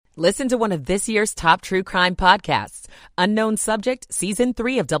Listen to one of this year's top true crime podcasts. Unknown Subject, Season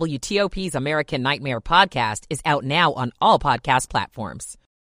 3 of WTOP's American Nightmare podcast is out now on all podcast platforms.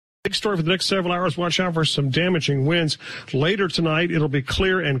 Big story for the next several hours. Watch out for some damaging winds. Later tonight, it'll be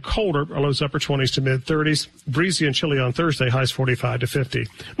clear and colder. Lows upper 20s to mid-30s. Breezy and chilly on Thursday. Highs 45 to 50.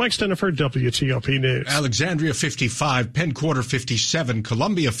 Mike Steniford, WTOP News. Alexandria 55, Penn Quarter 57,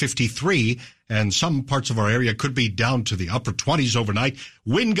 Columbia 53, and some parts of our area could be down to the upper 20s overnight.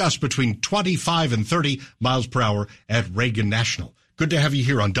 Wind gusts between 25 and 30 miles per hour at Reagan National. Good to have you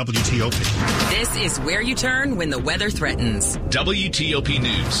here on WTOP. This is where you turn when the weather threatens. WTOP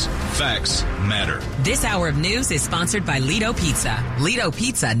News. Facts matter. This hour of news is sponsored by Lido Pizza. Lido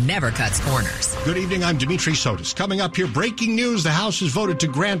Pizza never cuts corners. Good evening. I'm Dimitri Sotis. Coming up here, breaking news. The House has voted to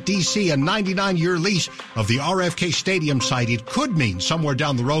grant D.C. a 99-year lease of the RFK Stadium site. It could mean somewhere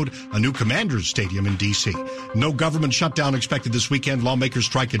down the road a new Commanders Stadium in D.C. No government shutdown expected this weekend. Lawmakers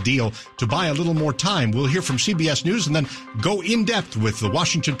strike a deal to buy a little more time. We'll hear from CBS News and then go in-depth with the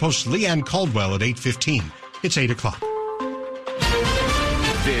Washington Post's Leanne Caldwell at 8:15. It's 8 o'clock.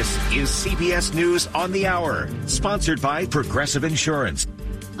 This is CBS News on the Hour, sponsored by Progressive Insurance.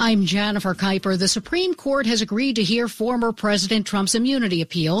 I'm Jennifer Kuiper. The Supreme Court has agreed to hear former President Trump's immunity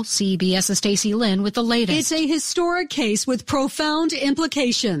appeal. CBS's Stacey Lynn with the latest. It's a historic case with profound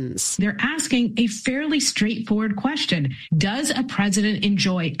implications. They're asking a fairly straightforward question. Does a president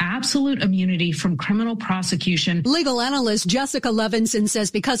enjoy absolute immunity from criminal prosecution? Legal analyst Jessica Levinson says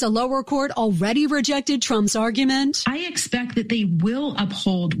because a lower court already rejected Trump's argument, I expect that they will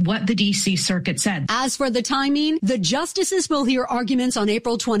uphold what the D.C. Circuit said. As for the timing, the justices will hear arguments on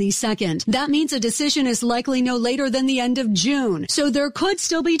April 22nd. That means a decision is likely no later than the end of June. So there could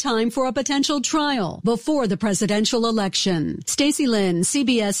still be time for a potential trial before the presidential election. Stacey Lynn,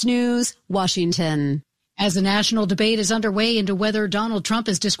 CBS News, Washington. As the national debate is underway into whether Donald Trump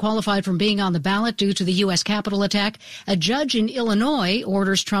is disqualified from being on the ballot due to the U.S. Capitol attack, a judge in Illinois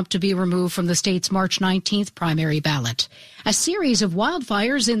orders Trump to be removed from the state's March 19th primary ballot. A series of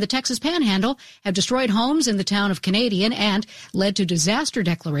wildfires in the Texas Panhandle have destroyed homes in the town of Canadian and led to disaster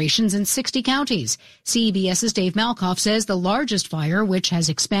declarations in 60 counties. CBS's Dave Malkoff says the largest fire, which has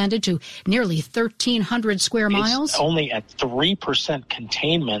expanded to nearly 1,300 square miles. It's only at 3%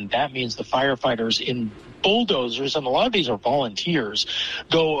 containment. That means the firefighters in bulldozers, and a lot of these are volunteers,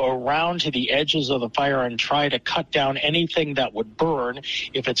 go around to the edges of the fire and try to cut down anything that would burn.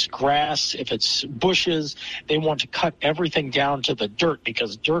 If it's grass, if it's bushes, they want to cut everything down to the dirt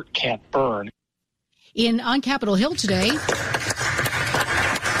because dirt can't burn. On Capitol Hill today,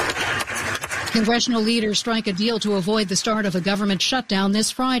 congressional leaders strike a deal to avoid the start of a government shutdown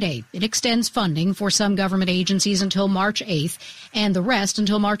this Friday. It extends funding for some government agencies until March 8th and the rest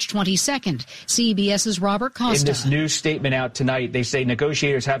until March 22nd. CBS's Robert Costa. In this new statement out tonight, they say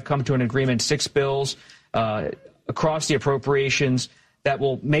negotiators have come to an agreement, 6 bills across the appropriations that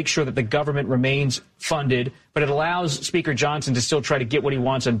will make sure that the government remains funded, but it allows Speaker Johnson to still try to get what he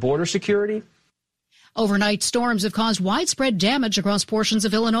wants on border security. Overnight storms have caused widespread damage across portions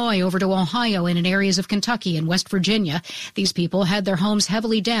of Illinois over to Ohio and in areas of Kentucky and West Virginia. These people had their homes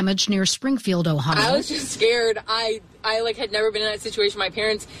heavily damaged near Springfield, Ohio. I was just scared. I had never been in that situation. My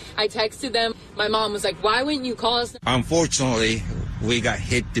parents, I texted them. My mom was like, why wouldn't you call us? Unfortunately, we got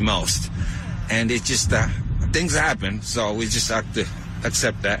hit the most. And it's just things happen, so we just have to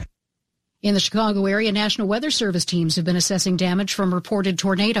accept that. In the Chicago area, National Weather Service teams have been assessing damage from reported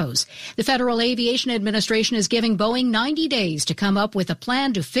tornadoes. The Federal Aviation Administration is giving Boeing 90 days to come up with a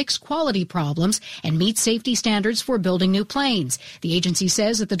plan to fix quality problems and meet safety standards for building new planes. The agency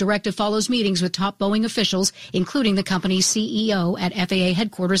says that the directive follows meetings with top Boeing officials, including the company's CEO at FAA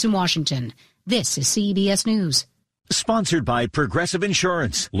headquarters in Washington. This is CBS News. Sponsored by Progressive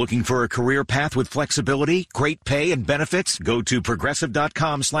Insurance. Looking for a career path with flexibility, great pay, and benefits? Go to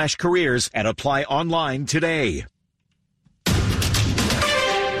progressive.com/careers and apply online today.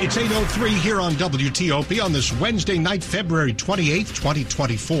 It's 8:03 here on WTOP on this Wednesday night, February 28th,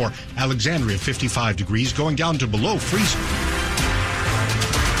 2024. Alexandria, 55 degrees, going down to below freezing.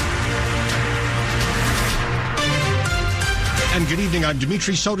 And good evening. I'm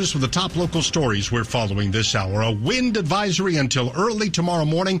Dimitri Sotis with the top local stories we're following this hour. A wind advisory until early tomorrow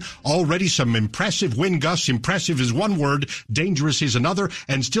morning. Already some impressive wind gusts. Impressive is one word. Dangerous is another.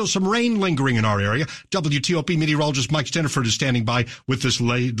 And still some rain lingering in our area. WTOP meteorologist Mike Steniford is standing by with this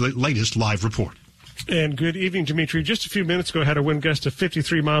latest live report. And good evening, Dimitri. Just a few minutes ago, had a wind gust of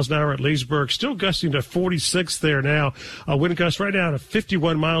 53 miles an hour at Leesburg. Still gusting to 46 there now. A wind gust right now to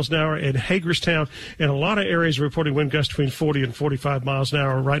 51 miles an hour in Hagerstown. And a lot of areas are reporting wind gusts between 40 and 45 miles an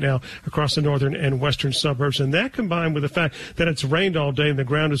hour right now across the northern and western suburbs. And that combined with the fact that it's rained all day and the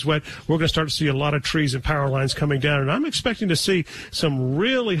ground is wet, we're going to start to see a lot of trees and power lines coming down. And I'm expecting to see some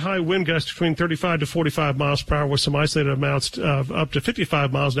really high wind gusts between 35 to 45 miles per hour with some isolated amounts of up to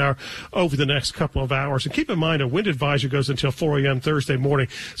 55 miles an hour over the next couple of hours. And keep in mind, a wind advisory goes until 4 a.m. Thursday morning.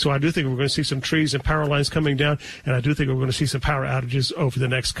 So I do think we're going to see some trees and power lines coming down, and I do think we're going to see some power outages over the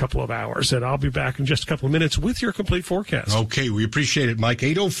next couple of hours. And I'll be back in just a couple of minutes with your complete forecast. Okay, we appreciate it, Mike.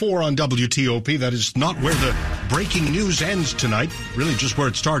 8:04 on WTOP. That is not where the breaking news ends tonight, really just where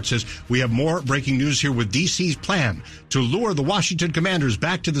it starts, as we have more breaking news here with D.C.'s plan to lure the Washington Commanders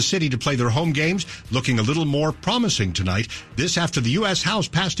back to the city to play their home games, looking a little more promising tonight. This after the U.S. House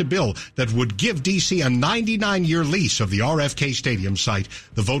passed a bill that would give D.C. a 99-year lease of the RFK Stadium site.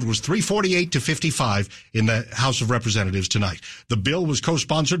 The vote was 348 to 55 in the House of Representatives tonight. The bill was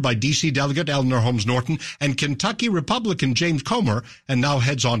co-sponsored by D.C. Delegate Eleanor Holmes Norton and Kentucky Republican James Comer, and now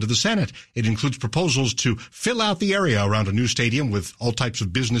heads on to the Senate. It includes proposals to fill out the area around a new stadium with all types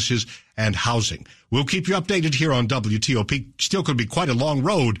of businesses and housing. We'll keep you updated here on WTOP. Still could be quite a long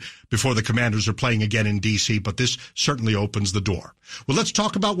road before the Commanders are playing again in D.C., but this certainly opens the door. Well, let's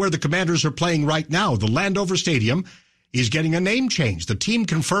talk about where the Commanders are playing right now. The Landover Stadium is getting a name change. The team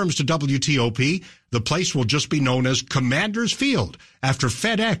confirms to WTOP the place will just be known as Commanders Field after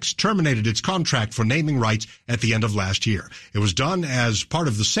FedEx terminated its contract for naming rights at the end of last year. It was done as part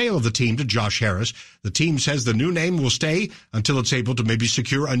of the sale of the team to Josh Harris. The team says the new name will stay until it's able to maybe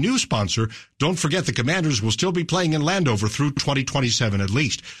secure a new sponsor. Don't forget the Commanders will still be playing in Landover through 2027 at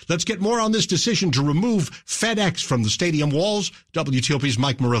least. Let's get more on this decision to remove FedEx from the stadium walls. WTOP's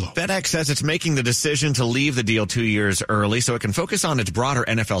Mike Murillo. FedEx says it's making the decision to leave the deal 2 years early so it can focus on its broader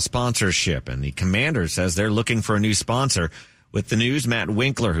NFL sponsorship. And the Commanders says they're looking for a new sponsor. With the news, Matt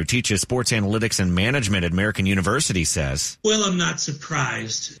Winkler, who teaches sports analytics and management at American University, says, well, I'm not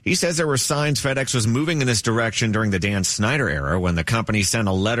surprised. He says there were signs FedEx was moving in this direction during the Dan Snyder era when the company sent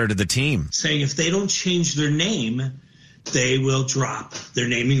a letter to the team saying if they don't change their name, they will drop their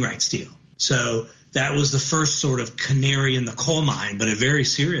naming rights deal. So that was the first sort of canary in the coal mine, but a very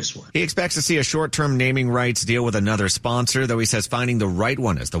serious one. He expects to see a short-term naming rights deal with another sponsor, though he says finding the right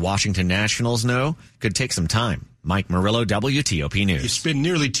one, as the Washington Nationals know, could take some time. Mike Murillo, WTOP News. It's been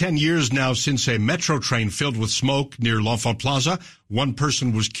nearly 10 years now since a metro train filled with smoke near L'Enfant Plaza. One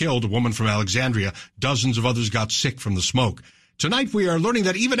person was killed, a woman from Alexandria. Dozens of others got sick from the smoke. Tonight, we are learning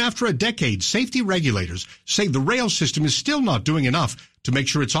that even after a decade, safety regulators say the rail system is still not doing enough to make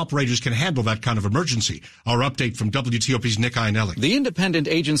sure its operators can handle that kind of emergency. Our update from WTOP's Nick Iannelli. The independent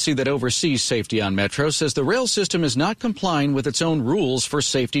agency that oversees safety on Metro says the rail system is not complying with its own rules for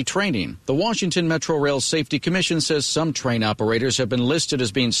safety training. The Washington Metro Rail Safety Commission says some train operators have been listed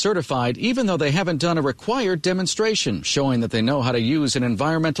as being certified even though they haven't done a required demonstration showing that they know how to use an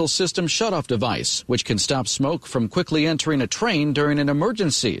environmental system shutoff device, which can stop smoke from quickly entering a train during an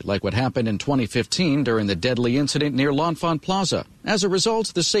emergency, like what happened in 2015 during the deadly incident near L'Enfant Plaza. As a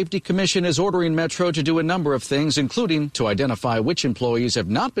result, the Safety Commission is ordering Metro to do a number of things, including to identify which employees have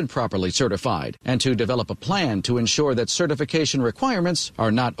not been properly certified and to develop a plan to ensure that certification requirements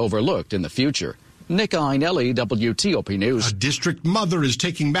are not overlooked in the future. Nick Iannelli, WTOP News. A district mother is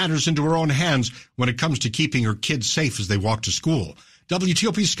taking matters into her own hands when it comes to keeping her kids safe as they walk to school.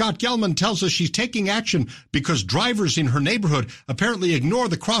 WTOP's Scott Gelman tells us she's taking action because drivers in her neighborhood apparently ignore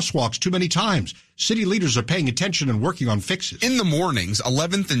the crosswalks too many times. City leaders are paying attention and working on fixes. In the mornings,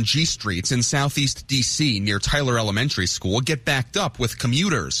 11th and G Streets in southeast D.C. near Tyler Elementary School get backed up with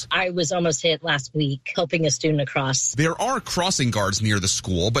commuters. I was almost hit last week helping a student across. There are crossing guards near the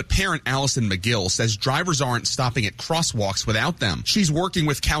school, but parent Allison McGill says drivers aren't stopping at crosswalks without them. She's working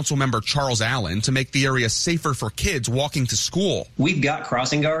with Councilmember Charles Allen to make the area safer for kids walking to school. We've got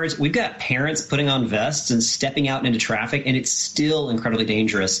crossing guards. We've got parents putting on vests and stepping out into traffic, and it's still incredibly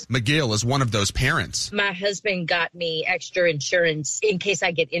dangerous. McGill is one of those parents. My husband got me extra insurance in case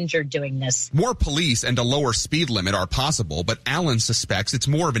I get injured doing this. More police and a lower speed limit are possible, but Allen suspects it's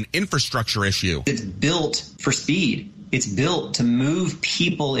more of an infrastructure issue. It's built for speed. It's built to move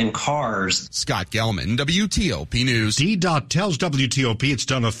people in cars. Scott Gelman, WTOP News. DDOT tells WTOP it's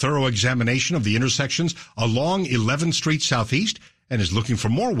done a thorough examination of the intersections along 11th Street Southeast and is looking for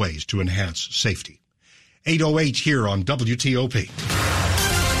more ways to enhance safety. 8:08 here on WTOP.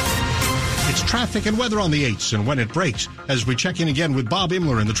 It's traffic and weather on the 8s and when it breaks as we check in again with Bob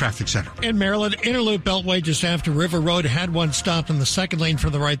Imler in the traffic center. In Maryland, Interloop Beltway just after River Road had one stopped in the second lane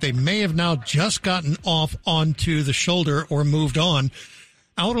from the right. They may have now just gotten off onto the shoulder or moved on.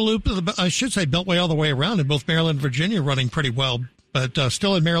 Outer Loop, I should say Beltway all the way around in both Maryland and Virginia running pretty well. But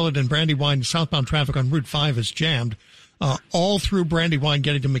still in Maryland and Brandywine, southbound traffic on Route 5 is jammed. All through Brandywine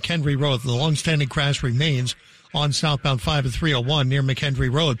getting to McHenry Road. The long-standing crash remains on southbound 5 and 301 near McHenry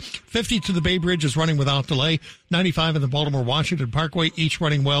Road. 50 to the Bay Bridge is running without delay. 95 in the Baltimore-Washington Parkway, each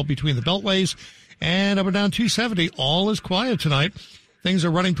running well between the beltways. And up and down 270, all is quiet tonight. Things are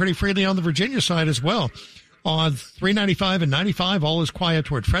running pretty freely on the Virginia side as well. On 395 and 95, all is quiet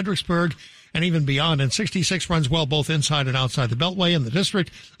toward Fredericksburg and even beyond. And 66 runs well both inside and outside the beltway in the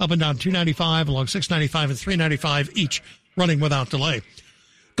district. Up and down 295, along 695 and 395, each running without delay.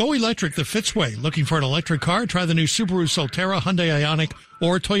 Go electric the Fitzway. Looking for an electric car? Try the new Subaru Solterra, Hyundai Ioniq,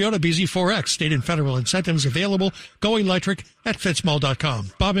 or Toyota BZ4X. State and federal incentives available. Go electric at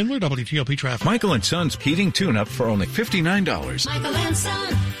fitzmall.com. Bob Imler, WTOP Traffic. Michael & Son's heating tune-up for only $59. Michael &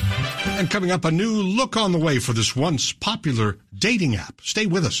 Son. And coming up, a new look on the way for this once popular dating app. Stay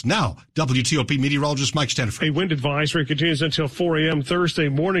with us. Now, WTOP meteorologist Mike Stenford. A wind advisory continues until 4 a.m. Thursday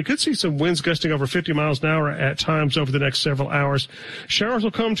morning. Could see some winds gusting over 50 miles an hour at times over the next several hours. Showers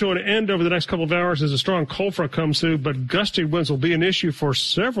will come to an end over the next couple of hours as a strong cold front comes through, but gusty winds will be an issue for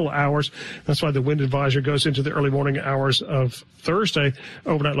several hours. That's why the wind advisory goes into the early morning hours of Thursday.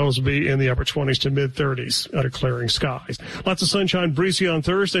 Overnight lows will be in the upper 20s to mid 30s under clearing skies. Lots of sunshine, breezy on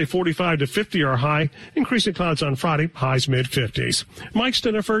Thursday. 45 to 50 are high. Increasing clouds on Friday, highs mid 50s. Mike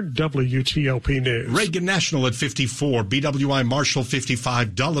Stenford, WTOP News. Reagan National at 54, BWI Marshall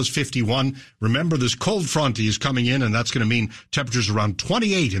 55, Dulles 51. Remember, this cold front is coming in, and that's going to mean temperatures around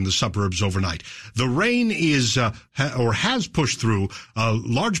 28 in the suburbs overnight. The rain is has pushed through a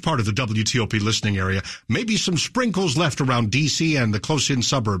large part of the WTOP listening area. Maybe some sprinkles left around D.C. and the close-in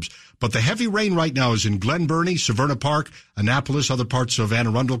suburbs. But the heavy rain right now is in Glen Burnie, Severna Park, Annapolis, other parts of Anne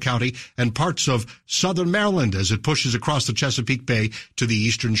Arundel County, and parts of southern Maryland as it pushes across the Chesapeake Bay to the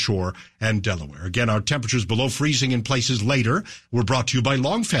eastern shore and Delaware. Again, our temperatures below freezing in places later. We're brought to you by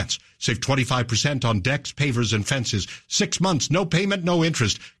Long Fence. Save 25% on decks, pavers, and fences. 6 months, no payment, no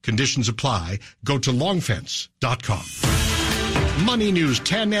interest. Conditions apply. Go to longfence.com. Money News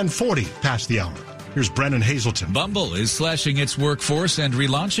 10 and 40 past the hour. Here's Brennan Hazelton. Bumble is slashing its workforce and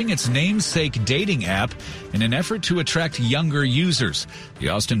relaunching its namesake dating app in an effort to attract younger users. The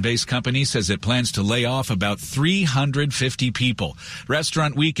Austin-based company says it plans to lay off about 350 people.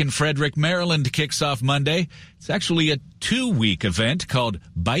 Restaurant Week in Frederick, Maryland kicks off Monday. It's actually a 2-week event called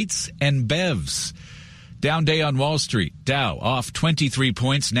Bites and Bevs. Down day on Wall Street. Dow off 23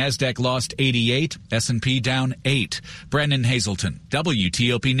 points. NASDAQ lost 88. S&P down 8. Brennan Hazelton,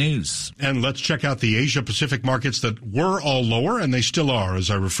 WTOP News. And let's check out the Asia-Pacific markets that were all lower, and they still are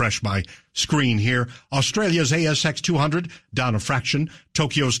as I refresh my screen here. Australia's ASX 200 down a fraction.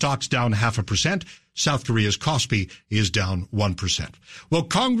 Tokyo stocks down 0.5%. South Korea's Kospi is down 1%. Well,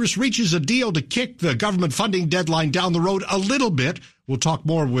 Congress reaches a deal to kick the government funding deadline down the road a little bit. We'll talk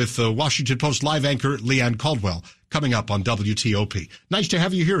more with Washington Post live anchor Leanne Caldwell coming up on WTOP. Nice to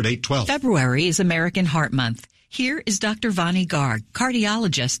have you here at 8:12. February is American Heart Month. Here is Dr. Vani Garg,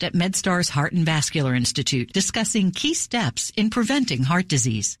 cardiologist at MedStar's Heart and Vascular Institute, discussing key steps in preventing heart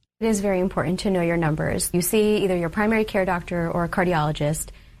disease. It is very important to know your numbers. You see either your primary care doctor or a cardiologist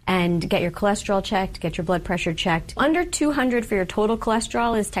and get your cholesterol checked, get your blood pressure checked. Under 200 for your total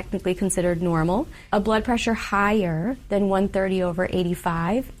cholesterol is technically considered normal. A blood pressure higher than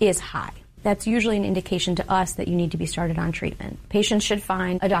 130/85 is high. That's usually an indication to us that you need to be started on treatment. Patients should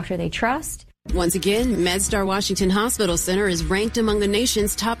find a doctor they trust. Once again, MedStar Washington Hospital Center is ranked among the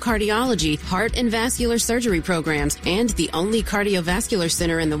nation's top cardiology, heart, and vascular surgery programs, and the only cardiovascular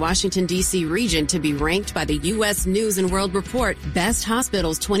center in the Washington, D.C. region to be ranked by the U.S. News & World Report Best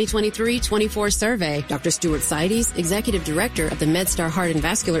Hospitals 2023-24 survey. Dr. Stuart Seides, Executive Director of the MedStar Heart and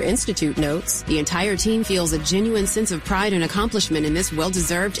Vascular Institute, notes, the entire team feels a genuine sense of pride and accomplishment in this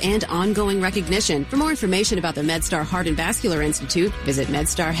well-deserved and ongoing recognition. For more information about the MedStar Heart and Vascular Institute, visit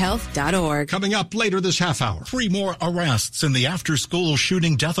medstarhealth.org. Coming up later this half hour. 3 more arrests in the after-school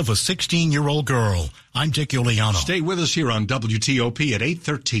shooting death of a 16-year-old girl. I'm Dick Iuliano. Stay with us here on WTOP at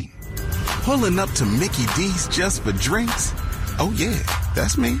 8:13. Pulling up to Mickey D's just for drinks? Oh yeah,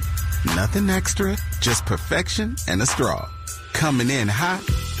 that's me. Nothing extra, just perfection and a straw. Coming in hot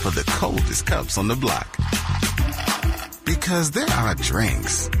for the coldest cups on the block. Because there are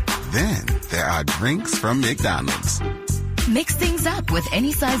drinks. Then there are drinks from McDonald's. Mix things up with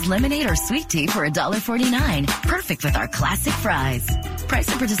any size lemonade or sweet tea for $1.49. Perfect with our classic fries. Price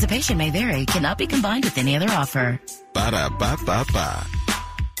and participation may vary. Cannot be combined with any other offer. Ba-da-ba-ba-ba.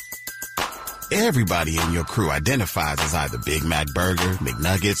 Everybody in your crew identifies as either Big Mac Burger,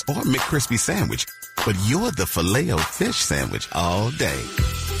 McNuggets, or McCrispy Sandwich. But you're the Filet-O-Fish Sandwich all day.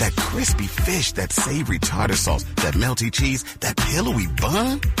 That crispy fish, that savory tartar sauce, that melty cheese, that pillowy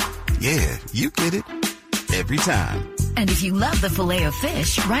bun. Yeah, you get it. Every time. And if you love the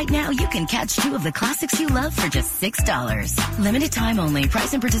Filet-O-Fish, right now you can catch 2 of the classics you love for just $6. Limited time only.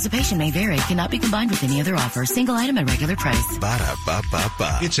 Price and participation may vary. Cannot be combined with any other offer. Single item at regular price.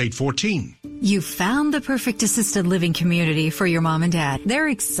 Ba-da-ba-ba-ba. It's 8:14. You found the perfect assisted living community for your mom and dad. They're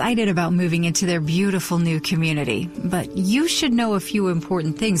excited about moving into their beautiful new community. But you should know a few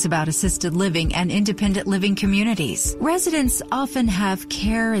important things about assisted living and independent living communities. Residents often have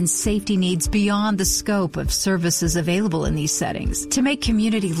care and safety needs beyond the scope of services available in these settings. To make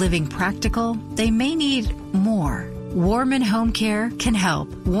community living practical, they may need more. Warman Home Care can help.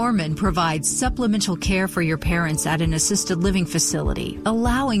 Warman provides supplemental care for your parents at an assisted living facility,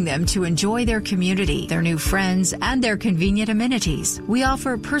 allowing them to enjoy their community, their new friends, and their convenient amenities. We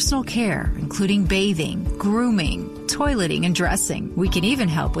offer personal care, including bathing, grooming, toileting, and dressing. We can even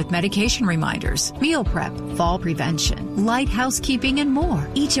help with medication reminders, meal prep, fall prevention, light housekeeping, and more.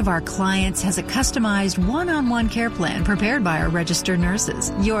 Each of our clients has a customized one-on-one care plan prepared by our registered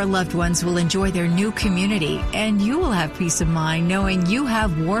nurses. Your loved ones will enjoy their new community, and you will have peace of mind knowing you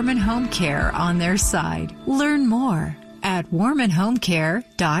have Warman Home Care on their side. Learn more at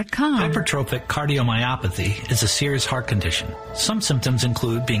warmanhomecare.com. Hypertrophic cardiomyopathy is a serious heart condition. Some symptoms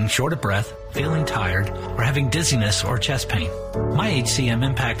include being short of breath, feeling tired, or having dizziness or chest pain. My HCM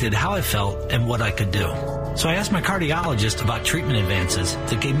impacted how I felt and what I could do. So I asked my cardiologist about treatment advances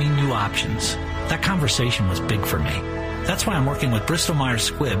that gave me new options. That conversation was big for me. That's why I'm working with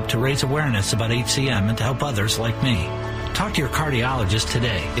Bristol-Myers Squibb to raise awareness about HCM and to help others like me. Talk to your cardiologist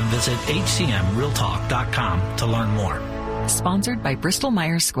today and visit hcmrealtalk.com to learn more. Sponsored by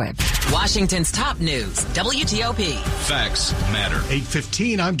Bristol-Myers Squibb. Washington's top news, WTOP. Facts matter.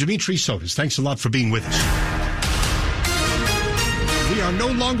 8:15, I'm Dimitri Sotis. Thanks a lot for being with us. We are no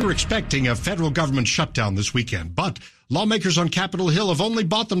longer expecting a federal government shutdown this weekend, but lawmakers on Capitol Hill have only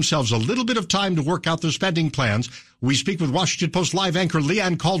bought themselves a little bit of time to work out their spending plans. We speak with Washington Post Live anchor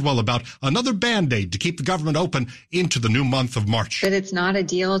Leanne Caldwell about another Band-Aid to keep the government open into the new month of March. But it's not a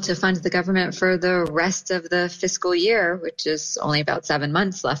deal to fund the government for the rest of the fiscal year, which is only about 7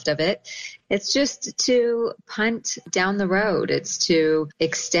 months left of it. It's just to punt down the road. It's to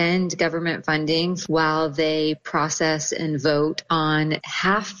extend government funding while they process and vote on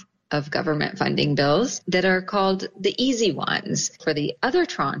half of government funding bills that are called the easy ones. For the other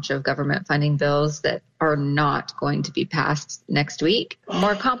tranche of government funding bills that are not going to be passed next week,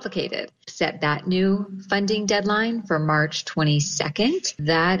 more complicated. Set that new funding deadline for March 22nd.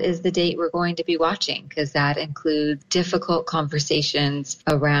 That is the date we're going to be watching because that includes difficult conversations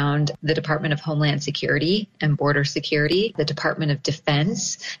around the Department of Homeland Security and Border Security, the Department of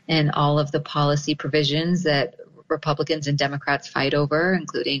Defense, and all of the policy provisions that Republicans and Democrats fight over,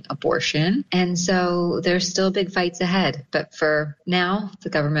 including abortion. And so there's still big fights ahead. But for now, the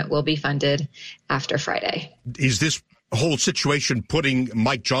government will be funded after Friday. Is this whole situation putting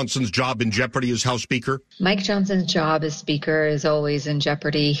Mike Johnson's job in jeopardy as House Speaker? Mike Johnson's job as Speaker is always in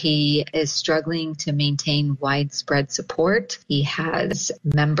jeopardy. He is struggling to maintain widespread support. He has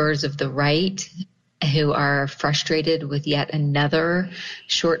members of the right who are frustrated with yet another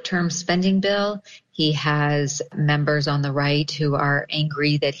short-term spending bill. He has members on the right who are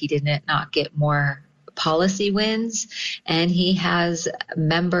angry that he did not get more policy wins. And he has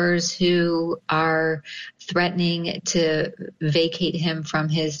members who are threatening to vacate him from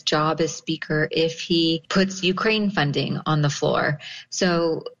his job as Speaker if he puts Ukraine funding on the floor.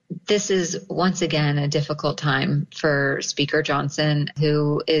 So this is once again a difficult time for Speaker Johnson,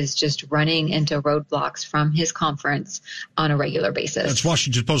 who is just running into roadblocks from his conference on a regular basis. That's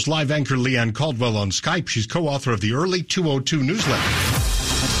Washington Post Live anchor Leanne Caldwell on Skype. She's co-author of the Early 202 newsletter.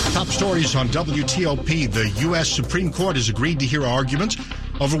 Top stories on WTOP. The U.S. Supreme Court has agreed to hear arguments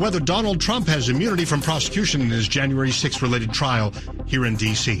over whether Donald Trump has immunity from prosecution in his January 6th related trial here in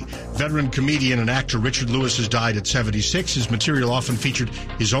D.C. Veteran comedian and actor Richard Lewis has died at 76. His material often featured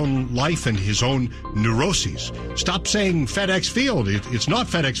his own life and his own neuroses. Stop saying FedEx Field. It's not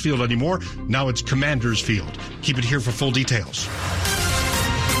FedEx Field anymore. Now it's Commander's Field. Keep it here for full details.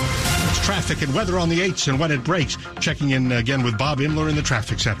 Traffic and weather on the 8s and when it breaks. Checking in again with Bob Imler in the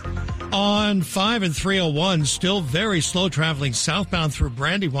traffic center. On 5 and 301, still very slow traveling southbound through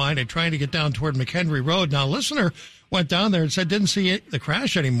Brandywine and trying to get down toward McHenry Road. Now, listener went down there and said didn't see the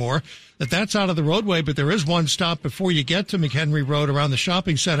crash anymore, that's out of the roadway, but there is one stop before you get to McHenry Road around the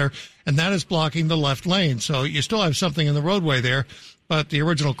shopping center, and that is blocking the left lane. So you still have something in the roadway there, but the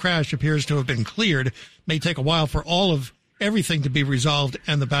original crash appears to have been cleared. May take a while for all of everything to be resolved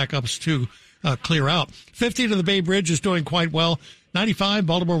and the backups to clear out. 50 to the Bay Bridge is doing quite well. 95,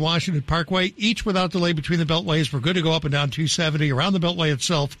 Baltimore-Washington Parkway, each without delay between the beltways. We're good to go up and down 270. Around the beltway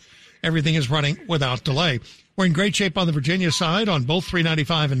itself, everything is running without delay. We're in great shape on the Virginia side on both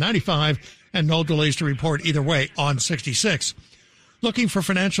 395 and 95, and no delays to report either way on 66. Looking for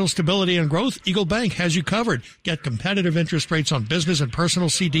financial stability and growth? Eagle Bank has you covered. Get competitive interest rates on business and personal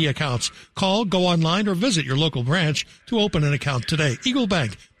CD accounts. Call, go online, or visit your local branch to open an account today. Eagle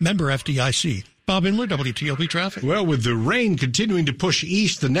Bank, member FDIC. Bob Inler, WTOP Traffic. Well, with the rain continuing to push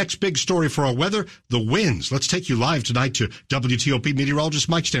east, the next big story for our weather, the winds. Let's take you live tonight to WTOP meteorologist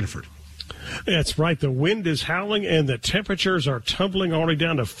Mike Stanford. That's right. The wind is howling and the temperatures are tumbling already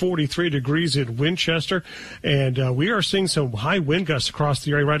down to 43 degrees in Winchester. And we are seeing some high wind gusts across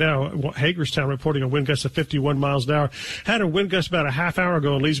the area right now. Hagerstown reporting a wind gust of 51 miles an hour. Had a wind gust about a half hour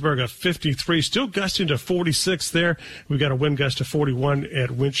ago in Leesburg of 53. Still gusting to 46 there. We've got a wind gust of 41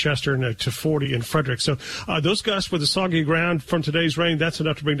 at Winchester and to 40 in Frederick. So those gusts with the soggy ground from today's rain, that's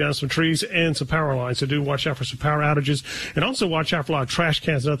enough to bring down some trees and some power lines. So do watch out for some power outages. And also watch out for a lot of trash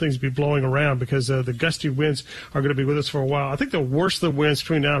cans and other things to be blowing around because the gusty winds are going to be with us for a while. I think the worst of the winds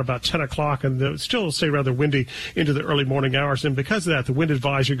between now and about 10 o'clock, and they'll still stay rather windy into the early morning hours. And because of that, the wind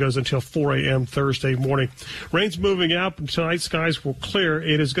advisory goes until 4 a.m. Thursday morning. Rain's moving out, and tonight skies will clear.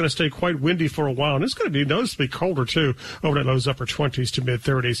 It is going to stay quite windy for a while, and it's going to be noticeably colder, too, over at those upper 20s to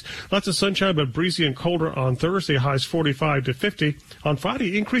mid-30s. Lots of sunshine, but breezy and colder on Thursday, highs 45 to 50. On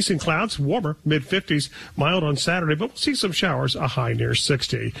Friday, increasing clouds, warmer, mid-50s, mild on Saturday, but we'll see some showers, a high near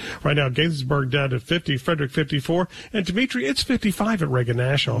 60. Right now, Gaithersburg down to 50, Frederick 54, and Dimitri, it's 55 at Reagan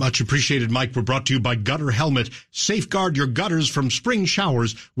National. Much appreciated, Mike. We're brought to you by Gutter Helmet. Safeguard your gutters from spring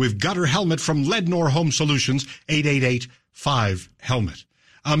showers with Gutter Helmet from Lednor Home Solutions, 888-5-HELMET.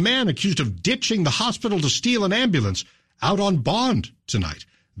 A man accused of ditching the hospital to steal an ambulance out on bond tonight.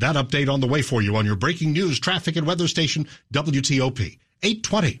 That update on the way for you on your breaking news, traffic, and weather station, WTOP.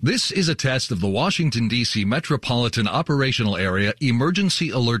 8:20. This is a test of the Washington, D.C. Metropolitan Operational Area Emergency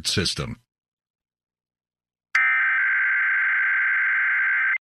Alert System.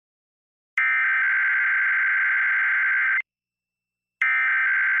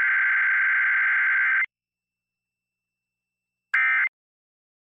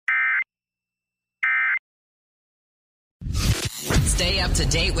 Stay up to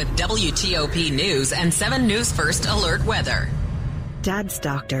date with WTOP News and 7 News First Alert Weather. Dad's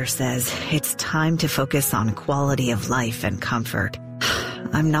doctor says it's time to focus on quality of life and comfort.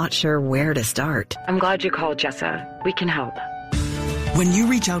 I'm not sure where to start. I'm glad you called, Jessa. We can help. When you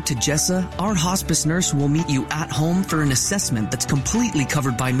reach out to Jessa, our hospice nurse will meet you at home for an assessment that's completely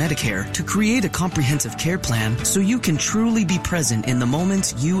covered by Medicare to create a comprehensive care plan so you can truly be present in the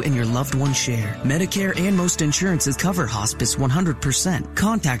moments you and your loved ones share. Medicare and most insurances cover hospice 100%.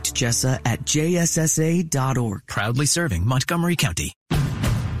 Contact Jessa at jssa.org. Proudly serving Montgomery County.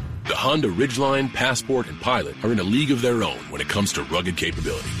 The Honda Ridgeline, Passport, and Pilot are in a league of their own when it comes to rugged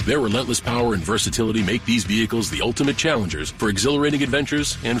capability. Their relentless power and versatility make these vehicles the ultimate challengers for exhilarating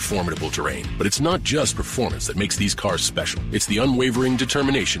adventures and formidable terrain. But it's not just performance that makes these cars special. It's the unwavering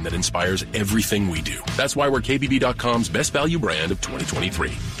determination that inspires everything we do. That's why we're KBB.com's best value brand of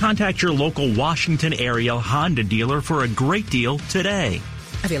 2023. Contact your local Washington area Honda dealer for a great deal today.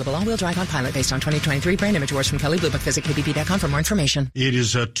 Available all-wheel drive on Pilot based on 2023 brand image awards from Kelly Blue Book. Visit KBB.com for more information. It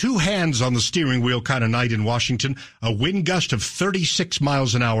is a two hands on the steering wheel kind of night in Washington. A wind gust of 36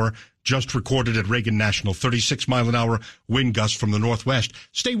 miles an hour just recorded at Reagan National. 36 mile an hour wind gust from the northwest.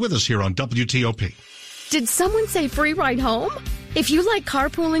 Stay with us here on WTOP. Did someone say free ride home? If you like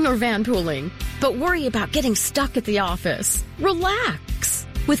carpooling or vanpooling, but worry about getting stuck at the office, relax.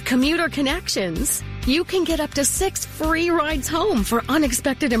 With Commuter Connections, you can get up to 6 free rides home for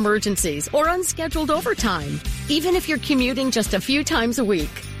unexpected emergencies or unscheduled overtime, even if you're commuting just a few times a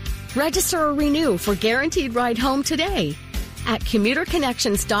week. Register or renew for Guaranteed Ride Home today at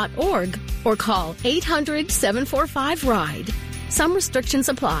commuterconnections.org or call 800-745-RIDE. Some restrictions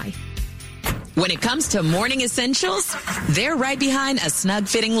apply. When it comes to morning essentials, they're right behind a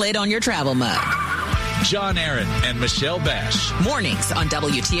snug-fitting lid on your travel mug. John Aaron and Michelle Bash. Mornings on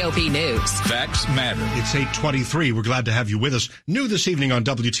WTOP News. Facts matter. It's 8:23. We're glad to have you with us. New this evening on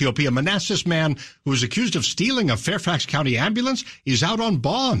WTOP, a Manassas man who is accused of stealing a Fairfax County ambulance is out on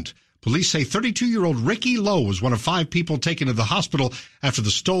bond. Police say 32-year-old Ricky Lowe was one of 5 people taken to the hospital after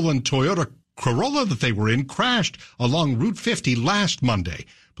the stolen Toyota Corolla that they were in crashed along Route 50 last Monday.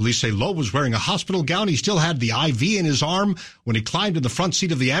 Police say Lowe was wearing a hospital gown. He still had the IV in his arm when he climbed in the front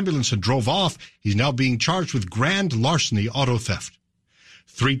seat of the ambulance and drove off. He's now being charged with grand larceny auto theft.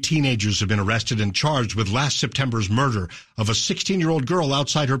 3 teenagers have been arrested and charged with last September's murder of a 16-year-old girl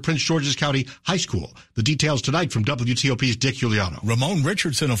outside her Prince George's County high school. The details tonight from WTOP's Dick Giuliano. Ramon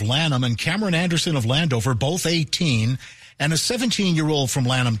Richardson of Lanham and Cameron Anderson of Landover, both 18, and a 17-year-old from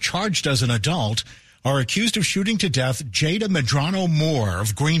Lanham charged as an adult, are accused of shooting to death Jada Medrano Moore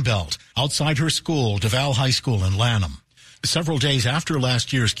of Greenbelt outside her school, DeVal High School in Lanham. Several days after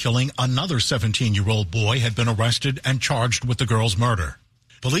last year's killing, another 17-year-old boy had been arrested and charged with the girl's murder.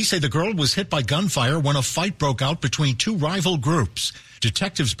 Police say the girl was hit by gunfire when a fight broke out between 2 rival groups.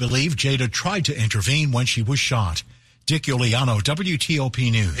 Detectives believe Jada tried to intervene when she was shot. Dick Giuliano,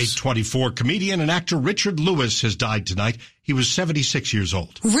 WTOP News. 8:24, comedian and actor Richard Lewis has died tonight. He was 76 years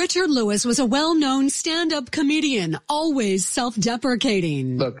old. Richard Lewis was a well-known stand-up comedian, always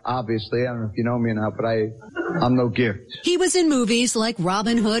self-deprecating. Look, obviously, I don't know if you know me or not, but I'm no gift. He was in movies like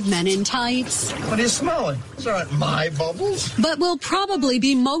Robin Hood, Men in Tights. What are you smelling? It's not my bubbles. But will probably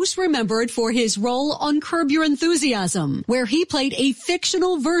be most remembered for his role on Curb Your Enthusiasm, where he played a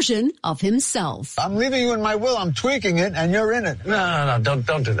fictional version of himself. I'm leaving you in my will. I'm tweaking it, and you're in it. No, don't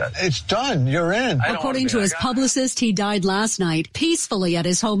do that. It's done. You're in. According to his publicist, he died last night peacefully at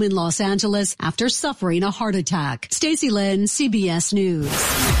his home in Los Angeles after suffering a heart attack. Stacey Lynn, CBS News.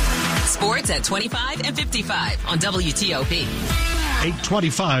 Sports at 25 and 55 on WTOP.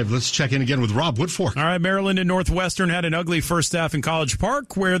 8:25. Let's check in again with Rob Woodfork. All right, Maryland and Northwestern had an ugly first half in College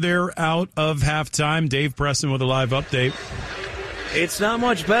Park where they're out of halftime. Dave Preston with a live update. It's not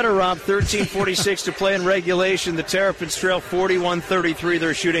much better, Rob. 13:46 to play in regulation. The Terrapins trail 41-33.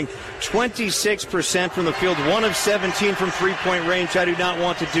 They're shooting 26% from the field, 1 of 17 from three-point range. I do not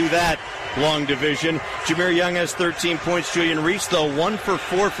want to do that. Long division. Jameer Young has 13 points. Julian Reese, though, 1 for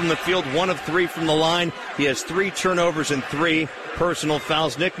 4 from the field, 1 of 3 from the line. He has 3 turnovers and 3 personal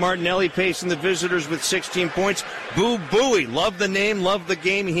fouls. Nick Martinelli pacing the visitors with 16 points. Boo Booey, love the name, love the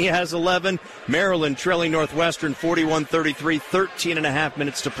game. He has 11. Maryland trailing Northwestern 41-33, 13 and a half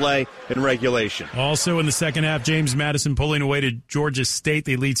minutes to play in regulation. Also in the second half, James Madison pulling away to Georgia State.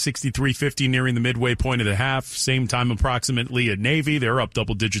 They lead 63-50 nearing the midway point of the half. Same time approximately at Navy. They're up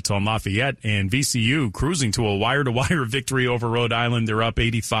double digits on Lafayette. And VCU cruising to a wire-to-wire victory over Rhode Island. They're up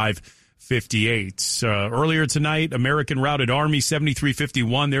 85-58. Earlier tonight, American routed Army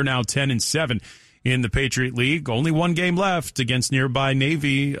 73-51. They're now 10-7 in the Patriot League. Only one game left against nearby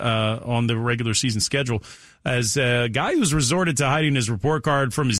Navy on the regular season schedule. As a guy who's resorted to hiding his report card from his